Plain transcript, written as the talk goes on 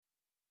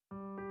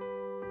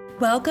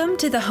Welcome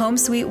to the Home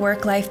Sweet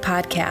Work Life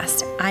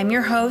podcast. I'm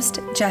your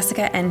host,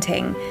 Jessica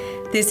Enting.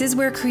 This is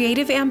where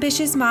creative,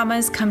 ambitious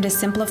mamas come to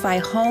simplify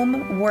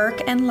home,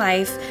 work, and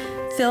life,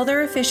 fill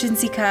their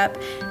efficiency cup,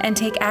 and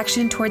take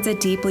action towards a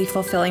deeply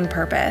fulfilling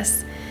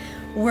purpose.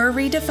 We're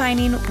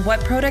redefining what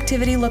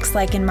productivity looks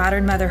like in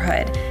modern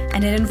motherhood,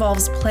 and it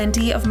involves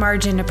plenty of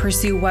margin to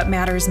pursue what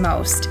matters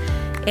most.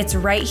 It's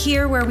right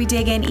here where we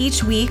dig in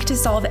each week to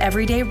solve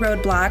everyday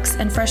roadblocks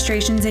and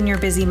frustrations in your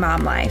busy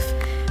mom life.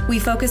 We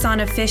focus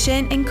on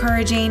efficient,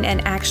 encouraging,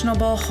 and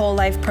actionable whole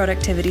life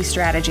productivity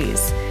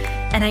strategies.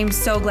 And I'm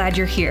so glad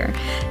you're here.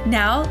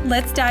 Now,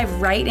 let's dive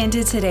right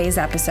into today's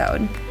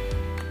episode.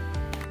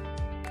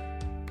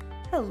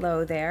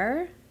 Hello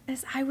there.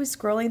 As I was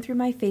scrolling through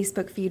my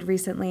Facebook feed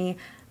recently,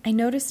 I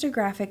noticed a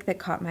graphic that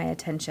caught my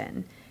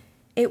attention.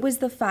 It was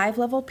the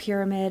 5-level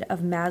pyramid of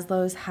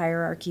Maslow's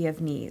hierarchy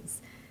of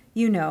needs.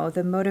 You know,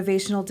 the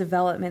motivational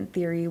development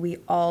theory we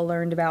all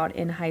learned about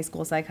in high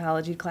school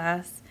psychology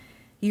class.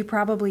 You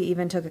probably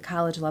even took a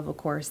college level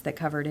course that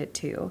covered it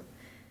too.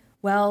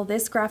 Well,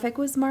 this graphic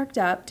was marked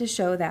up to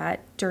show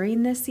that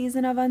during this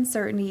season of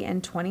uncertainty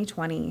in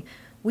 2020,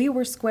 we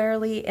were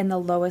squarely in the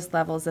lowest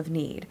levels of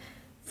need: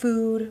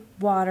 food,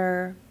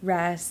 water,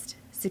 rest,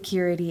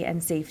 security,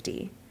 and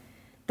safety.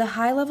 The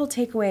high-level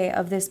takeaway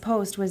of this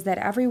post was that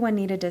everyone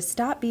needed to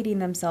stop beating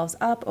themselves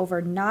up over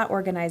not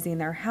organizing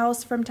their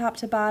house from top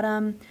to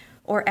bottom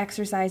or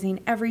exercising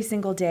every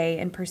single day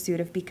in pursuit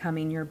of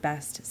becoming your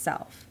best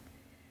self.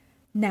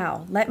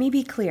 Now, let me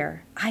be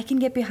clear. I can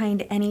get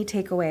behind any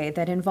takeaway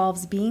that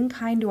involves being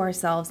kind to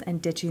ourselves and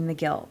ditching the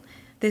guilt.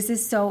 This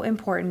is so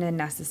important and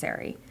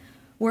necessary.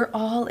 We're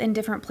all in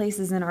different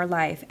places in our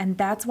life, and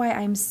that's why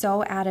I'm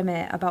so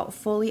adamant about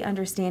fully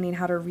understanding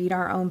how to read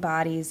our own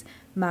bodies,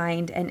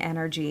 mind, and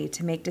energy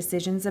to make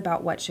decisions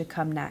about what should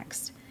come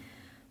next.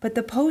 But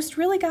the post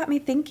really got me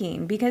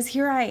thinking, because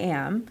here I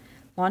am,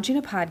 launching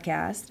a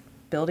podcast,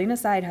 building a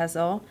side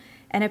hustle,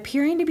 and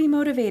appearing to be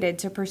motivated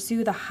to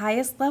pursue the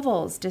highest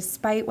levels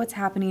despite what's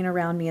happening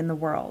around me in the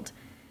world.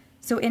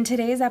 So in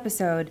today's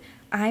episode,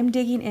 I'm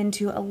digging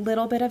into a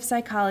little bit of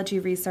psychology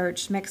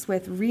research mixed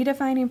with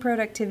redefining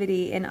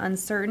productivity in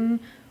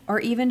uncertain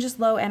or even just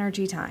low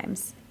energy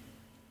times.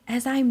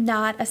 As I'm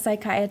not a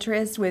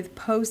psychiatrist with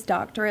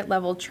postdoctorate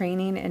level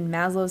training in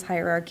Maslow's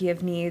hierarchy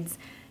of needs,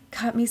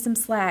 cut me some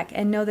slack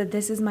and know that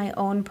this is my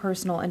own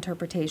personal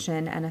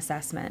interpretation and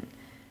assessment.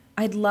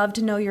 I'd love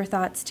to know your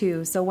thoughts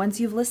too, so once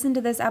you've listened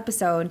to this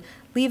episode,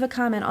 leave a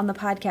comment on the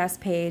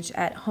podcast page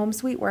at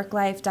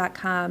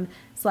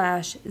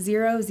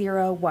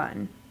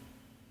homesweetworklife.com/001.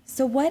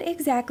 So what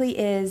exactly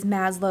is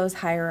Maslow's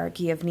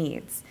hierarchy of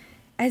needs?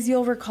 As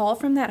you'll recall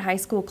from that high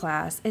school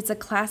class, it's a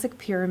classic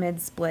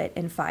pyramid split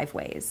in 5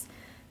 ways.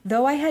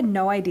 Though I had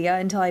no idea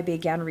until I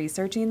began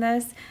researching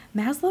this,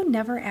 Maslow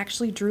never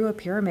actually drew a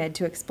pyramid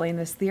to explain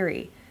this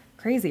theory.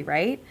 Crazy,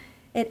 right?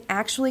 It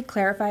actually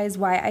clarifies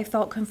why I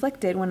felt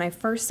conflicted when I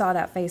first saw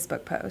that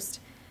Facebook post.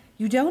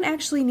 You don't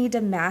actually need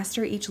to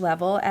master each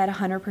level at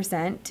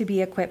 100% to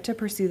be equipped to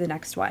pursue the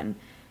next one.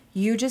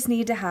 You just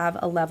need to have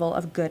a level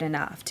of good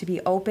enough to be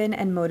open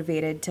and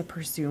motivated to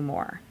pursue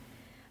more.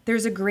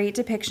 There's a great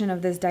depiction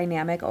of this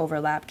dynamic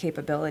overlap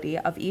capability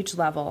of each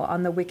level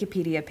on the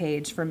Wikipedia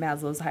page for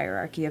Maslow's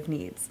hierarchy of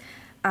needs.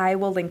 I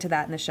will link to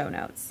that in the show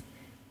notes.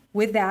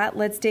 With that,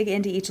 let's dig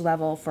into each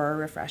level for a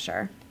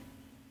refresher.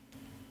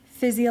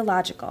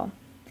 Physiological.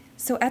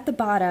 So at the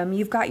bottom,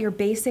 you've got your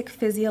basic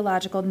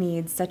physiological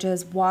needs such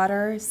as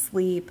water,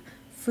 sleep,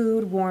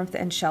 food, warmth,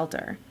 and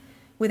shelter.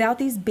 Without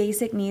these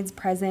basic needs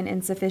present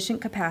in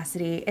sufficient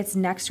capacity, it's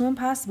next to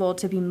impossible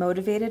to be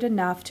motivated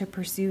enough to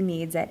pursue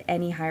needs at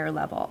any higher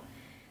level.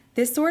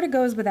 This sort of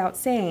goes without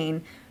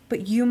saying,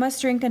 but you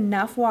must drink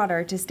enough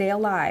water to stay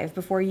alive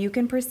before you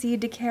can proceed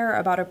to care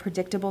about a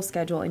predictable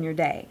schedule in your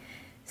day.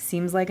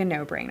 Seems like a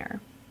no-brainer.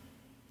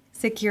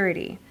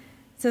 Security.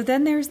 So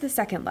then there's the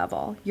second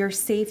level, your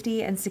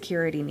safety and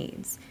security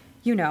needs.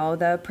 You know,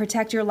 the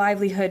protect your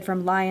livelihood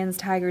from lions,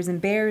 tigers,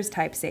 and bears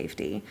type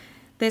safety.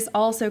 This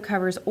also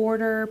covers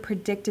order,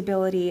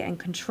 predictability, and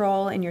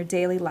control in your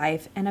daily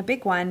life, and a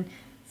big one,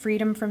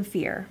 freedom from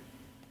fear.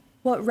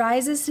 What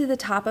rises to the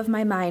top of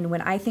my mind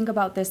when I think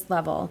about this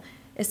level,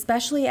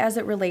 especially as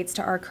it relates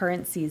to our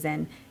current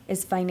season,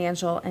 is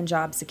financial and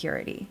job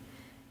security.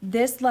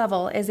 This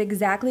level is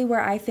exactly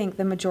where I think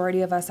the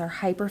majority of us are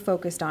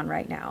hyper-focused on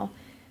right now.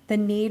 The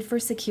need for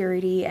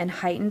security and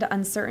heightened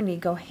uncertainty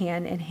go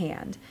hand in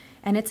hand,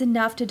 and it's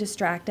enough to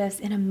distract us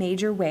in a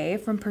major way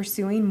from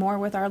pursuing more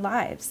with our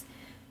lives.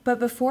 But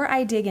before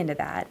I dig into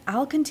that,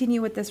 I'll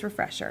continue with this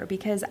refresher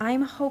because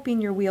I'm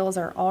hoping your wheels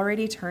are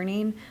already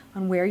turning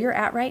on where you're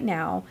at right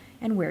now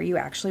and where you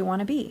actually want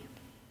to be.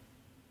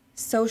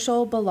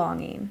 Social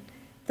belonging.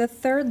 The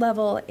third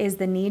level is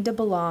the need to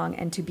belong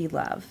and to be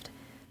loved.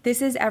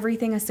 This is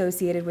everything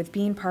associated with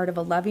being part of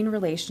a loving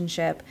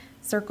relationship,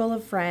 circle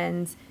of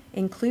friends,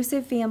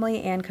 inclusive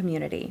family, and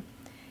community.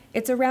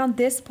 It's around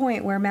this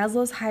point where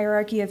Maslow's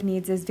hierarchy of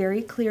needs is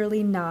very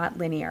clearly not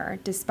linear,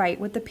 despite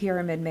what the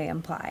pyramid may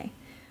imply.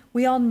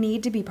 We all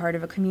need to be part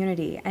of a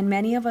community, and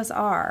many of us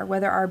are,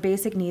 whether our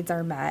basic needs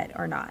are met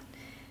or not.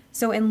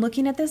 So in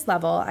looking at this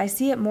level, I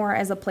see it more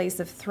as a place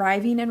of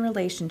thriving in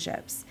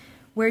relationships,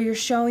 where you're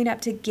showing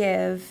up to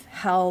give,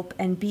 help,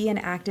 and be an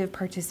active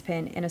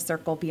participant in a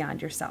circle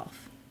beyond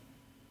yourself.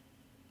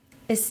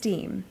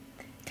 Esteem.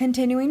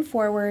 Continuing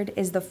forward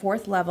is the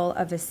fourth level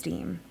of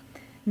esteem.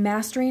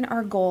 Mastering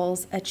our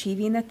goals,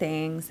 achieving the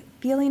things,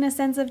 feeling a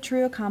sense of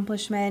true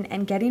accomplishment,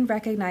 and getting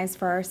recognized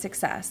for our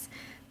success.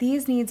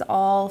 These needs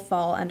all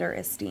fall under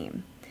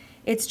esteem.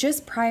 It's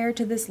just prior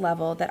to this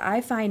level that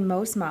I find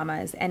most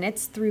mamas, and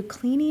it's through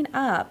cleaning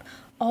up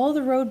all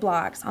the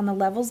roadblocks on the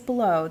levels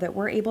below that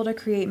we're able to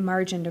create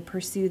margin to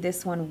pursue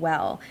this one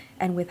well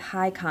and with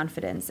high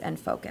confidence and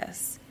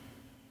focus.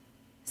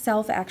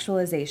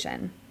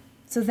 Self-actualization.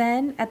 So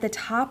then at the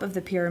top of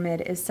the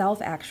pyramid is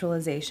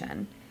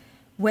self-actualization.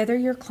 Whether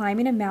you're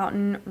climbing a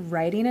mountain,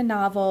 writing a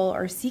novel,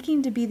 or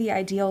seeking to be the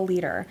ideal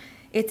leader,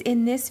 it's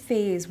in this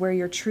phase where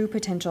your true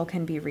potential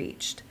can be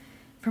reached.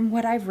 From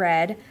what I've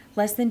read,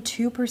 less than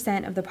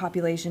 2% of the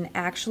population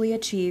actually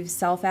achieves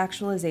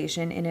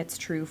self-actualization in its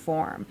true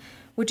form,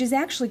 which is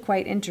actually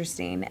quite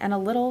interesting and a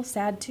little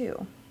sad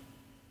too.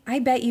 I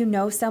bet you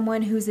know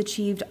someone who's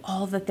achieved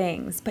all the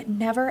things, but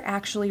never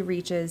actually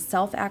reaches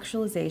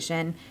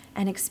self-actualization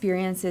and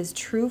experiences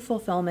true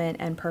fulfillment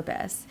and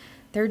purpose.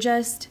 They're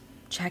just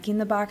checking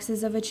the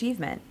boxes of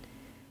achievement.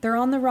 They're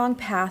on the wrong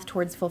path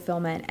towards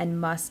fulfillment and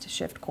must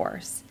shift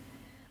course.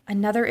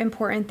 Another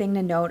important thing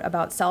to note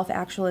about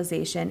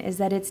self-actualization is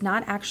that it's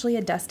not actually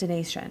a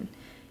destination.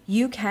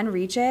 You can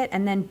reach it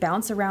and then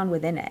bounce around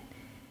within it.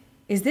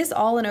 Is this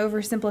all an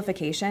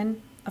oversimplification?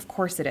 Of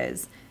course it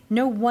is.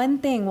 No one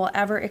thing will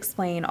ever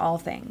explain all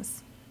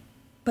things.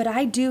 But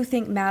I do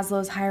think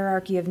Maslow's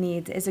hierarchy of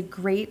needs is a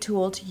great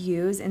tool to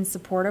use in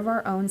support of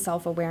our own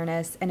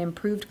self-awareness and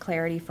improved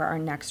clarity for our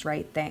next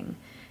right thing.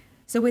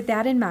 So with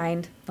that in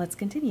mind, let's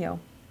continue.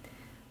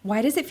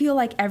 Why does it feel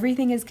like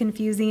everything is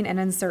confusing and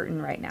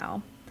uncertain right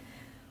now?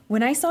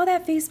 When I saw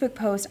that Facebook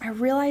post, I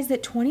realized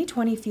that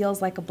 2020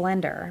 feels like a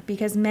blender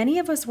because many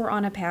of us were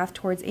on a path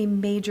towards a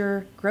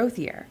major growth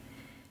year.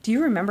 Do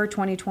you remember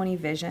 2020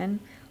 vision?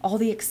 All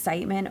the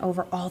excitement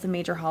over all the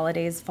major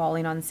holidays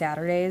falling on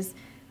Saturdays,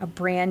 a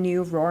brand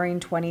new roaring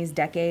 20s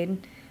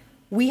decade.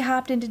 We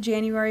hopped into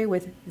January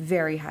with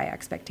very high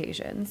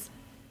expectations.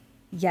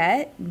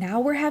 Yet, now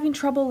we're having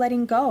trouble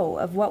letting go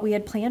of what we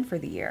had planned for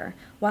the year,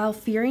 while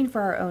fearing for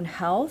our own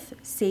health,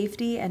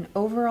 safety, and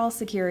overall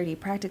security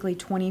practically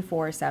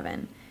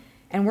 24/7.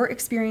 And we're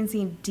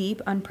experiencing deep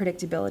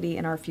unpredictability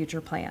in our future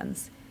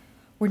plans.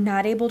 We're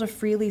not able to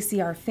freely see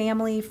our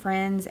family,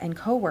 friends, and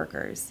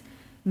coworkers.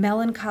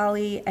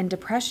 Melancholy and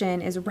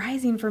depression is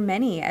rising for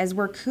many as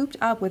we're cooped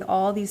up with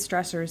all these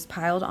stressors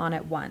piled on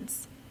at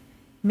once.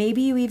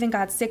 Maybe you even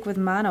got sick with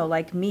mono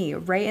like me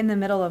right in the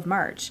middle of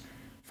March.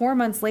 4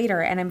 months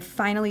later, and I'm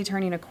finally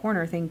turning a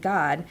corner, thank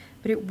God,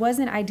 but it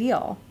wasn't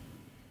ideal.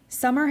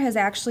 Summer has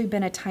actually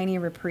been a tiny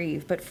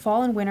reprieve, but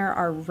fall and winter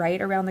are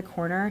right around the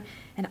corner,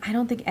 and I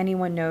don't think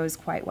anyone knows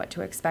quite what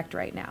to expect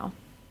right now.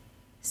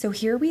 So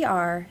here we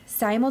are,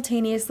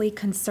 simultaneously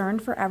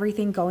concerned for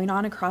everything going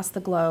on across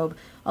the globe,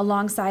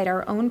 alongside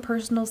our own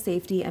personal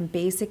safety and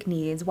basic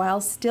needs, while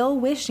still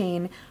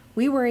wishing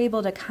we were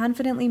able to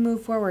confidently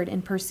move forward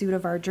in pursuit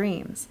of our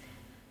dreams.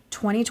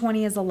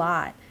 2020 is a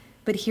lot,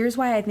 but here's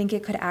why I think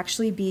it could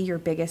actually be your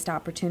biggest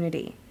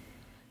opportunity.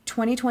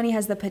 2020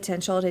 has the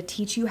potential to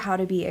teach you how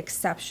to be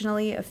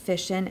exceptionally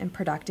efficient and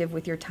productive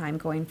with your time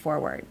going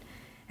forward,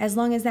 as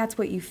long as that's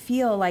what you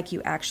feel like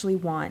you actually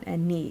want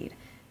and need.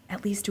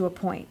 At least to a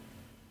point.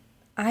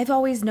 I've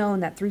always known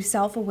that through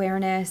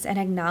self-awareness and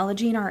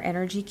acknowledging our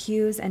energy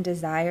cues and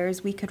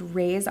desires, we could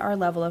raise our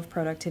level of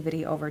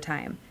productivity over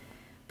time.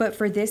 But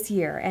for this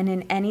year and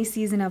in any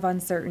season of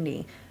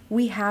uncertainty,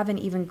 we have an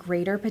even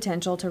greater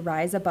potential to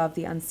rise above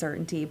the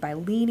uncertainty by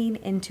leaning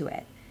into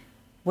it.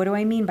 What do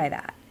I mean by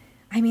that?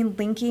 I mean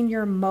linking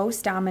your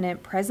most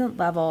dominant present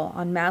level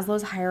on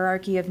Maslow's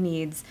hierarchy of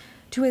needs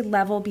to a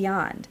level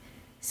beyond.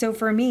 So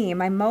for me,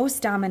 my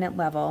most dominant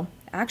level,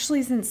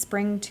 actually since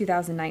spring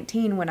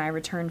 2019 when I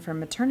returned from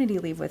maternity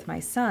leave with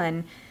my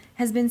son,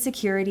 has been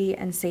security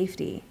and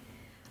safety.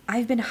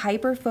 I've been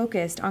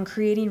hyper-focused on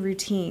creating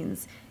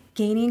routines,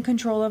 gaining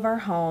control of our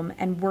home,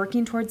 and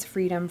working towards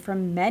freedom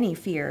from many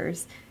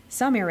fears,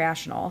 some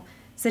irrational,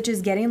 such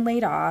as getting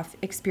laid off,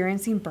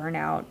 experiencing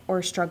burnout,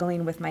 or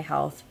struggling with my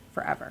health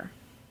forever.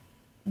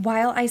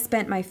 While I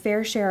spent my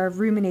fair share of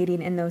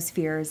ruminating in those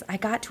fears, I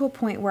got to a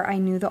point where I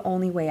knew the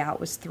only way out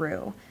was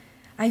through.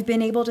 I've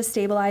been able to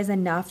stabilize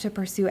enough to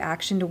pursue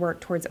action to work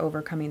towards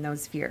overcoming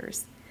those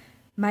fears.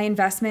 My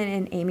investment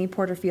in Amy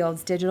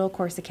Porterfield's Digital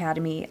Course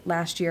Academy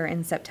last year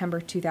in September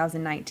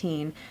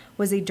 2019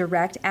 was a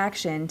direct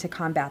action to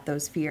combat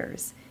those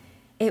fears.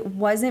 It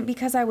wasn't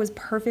because I was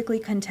perfectly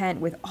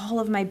content with all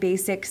of my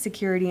basic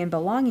security and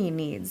belonging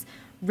needs,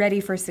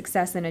 ready for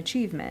success and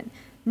achievement.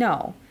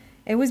 No.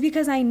 It was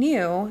because I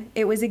knew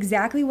it was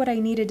exactly what I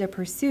needed to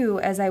pursue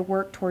as I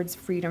worked towards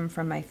freedom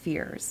from my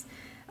fears.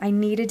 I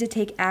needed to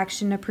take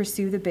action to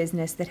pursue the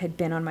business that had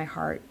been on my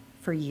heart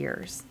for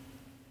years.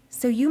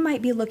 So you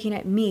might be looking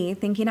at me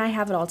thinking I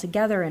have it all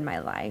together in my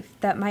life,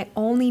 that my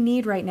only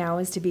need right now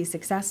is to be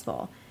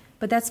successful.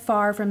 But that's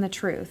far from the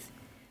truth.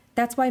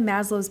 That's why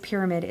Maslow's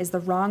pyramid is the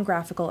wrong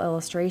graphical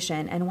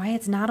illustration and why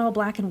it's not all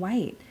black and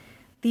white.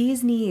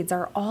 These needs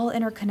are all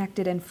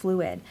interconnected and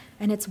fluid,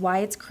 and it's why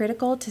it's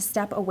critical to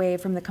step away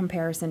from the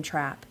comparison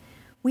trap.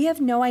 We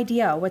have no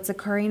idea what's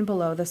occurring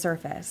below the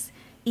surface,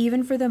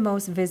 even for the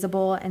most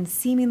visible and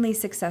seemingly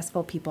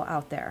successful people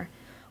out there.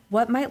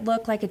 What might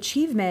look like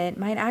achievement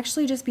might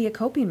actually just be a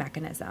coping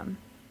mechanism.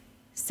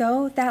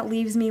 So that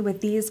leaves me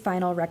with these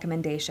final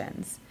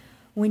recommendations.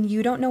 When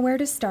you don't know where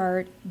to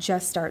start,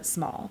 just start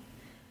small.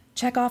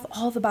 Check off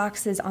all the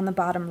boxes on the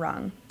bottom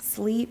rung: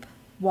 sleep,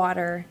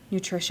 water,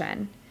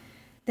 nutrition.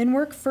 Then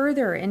work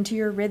further into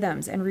your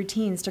rhythms and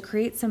routines to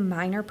create some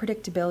minor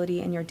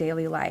predictability in your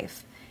daily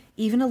life.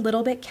 Even a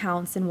little bit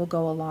counts and will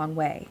go a long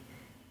way.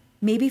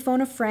 Maybe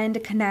phone a friend to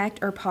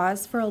connect or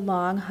pause for a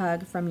long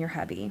hug from your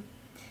hubby.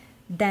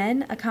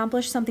 Then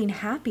accomplish something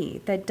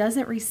happy that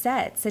doesn't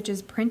reset, such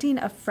as printing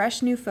a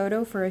fresh new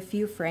photo for a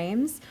few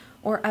frames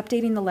or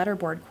updating the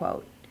letterboard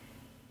quote.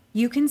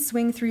 You can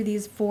swing through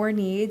these 4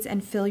 needs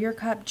and fill your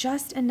cup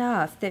just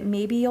enough that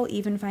maybe you'll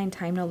even find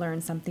time to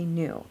learn something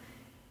new.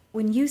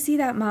 When you see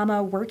that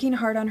mama working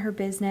hard on her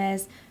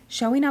business,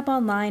 showing up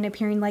online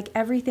appearing like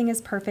everything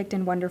is perfect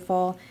and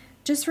wonderful,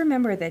 just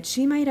remember that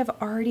she might have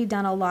already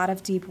done a lot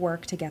of deep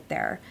work to get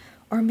there,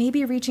 or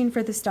maybe reaching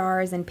for the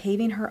stars and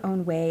paving her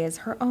own way is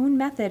her own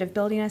method of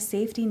building a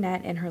safety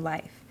net in her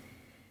life.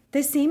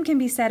 The same can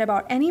be said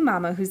about any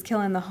mama who's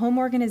killing the home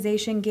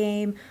organization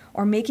game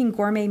or making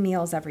gourmet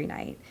meals every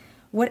night.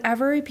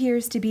 Whatever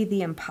appears to be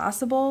the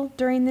impossible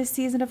during this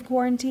season of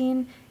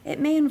quarantine, it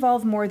may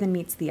involve more than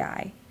meets the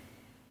eye.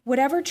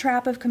 Whatever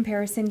trap of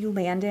comparison you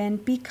land in,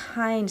 be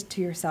kind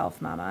to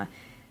yourself, mama.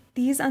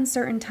 These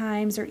uncertain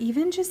times, or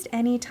even just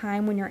any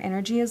time when your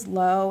energy is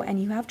low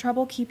and you have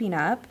trouble keeping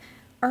up,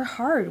 are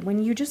hard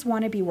when you just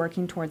want to be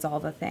working towards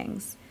all the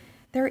things.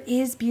 There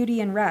is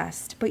beauty in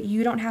rest, but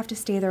you don't have to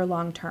stay there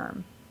long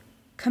term.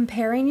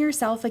 Comparing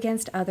yourself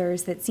against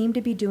others that seem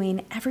to be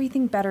doing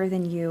everything better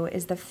than you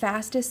is the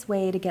fastest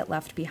way to get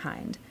left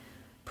behind.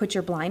 Put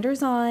your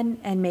blinders on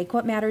and make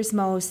what matters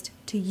most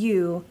to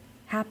you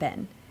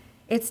happen.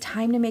 It's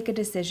time to make a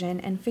decision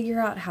and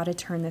figure out how to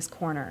turn this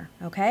corner,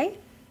 okay?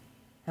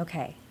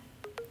 Okay.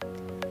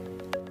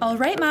 All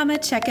right, mama,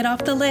 check it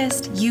off the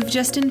list. You've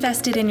just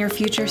invested in your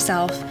future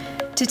self.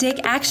 To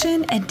take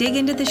action and dig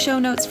into the show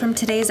notes from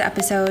today's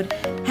episode,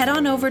 head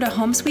on over to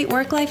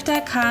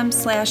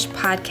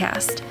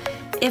homesweetworklife.com/podcast.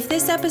 If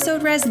this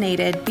episode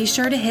resonated, be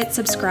sure to hit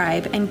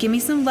subscribe and give me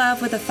some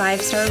love with a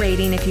 5-star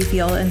rating if you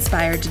feel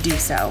inspired to do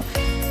so.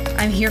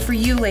 I'm here for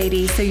you,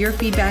 lady, so your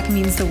feedback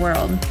means the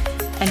world.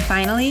 And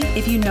finally,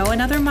 if you know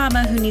another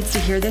mama who needs to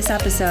hear this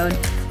episode,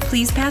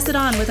 please pass it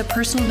on with a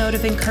personal note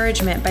of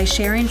encouragement by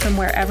sharing from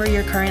wherever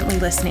you're currently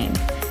listening.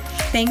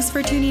 Thanks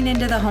for tuning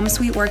into the Home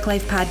Sweet Work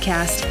Life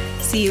podcast.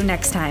 See you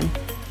next time.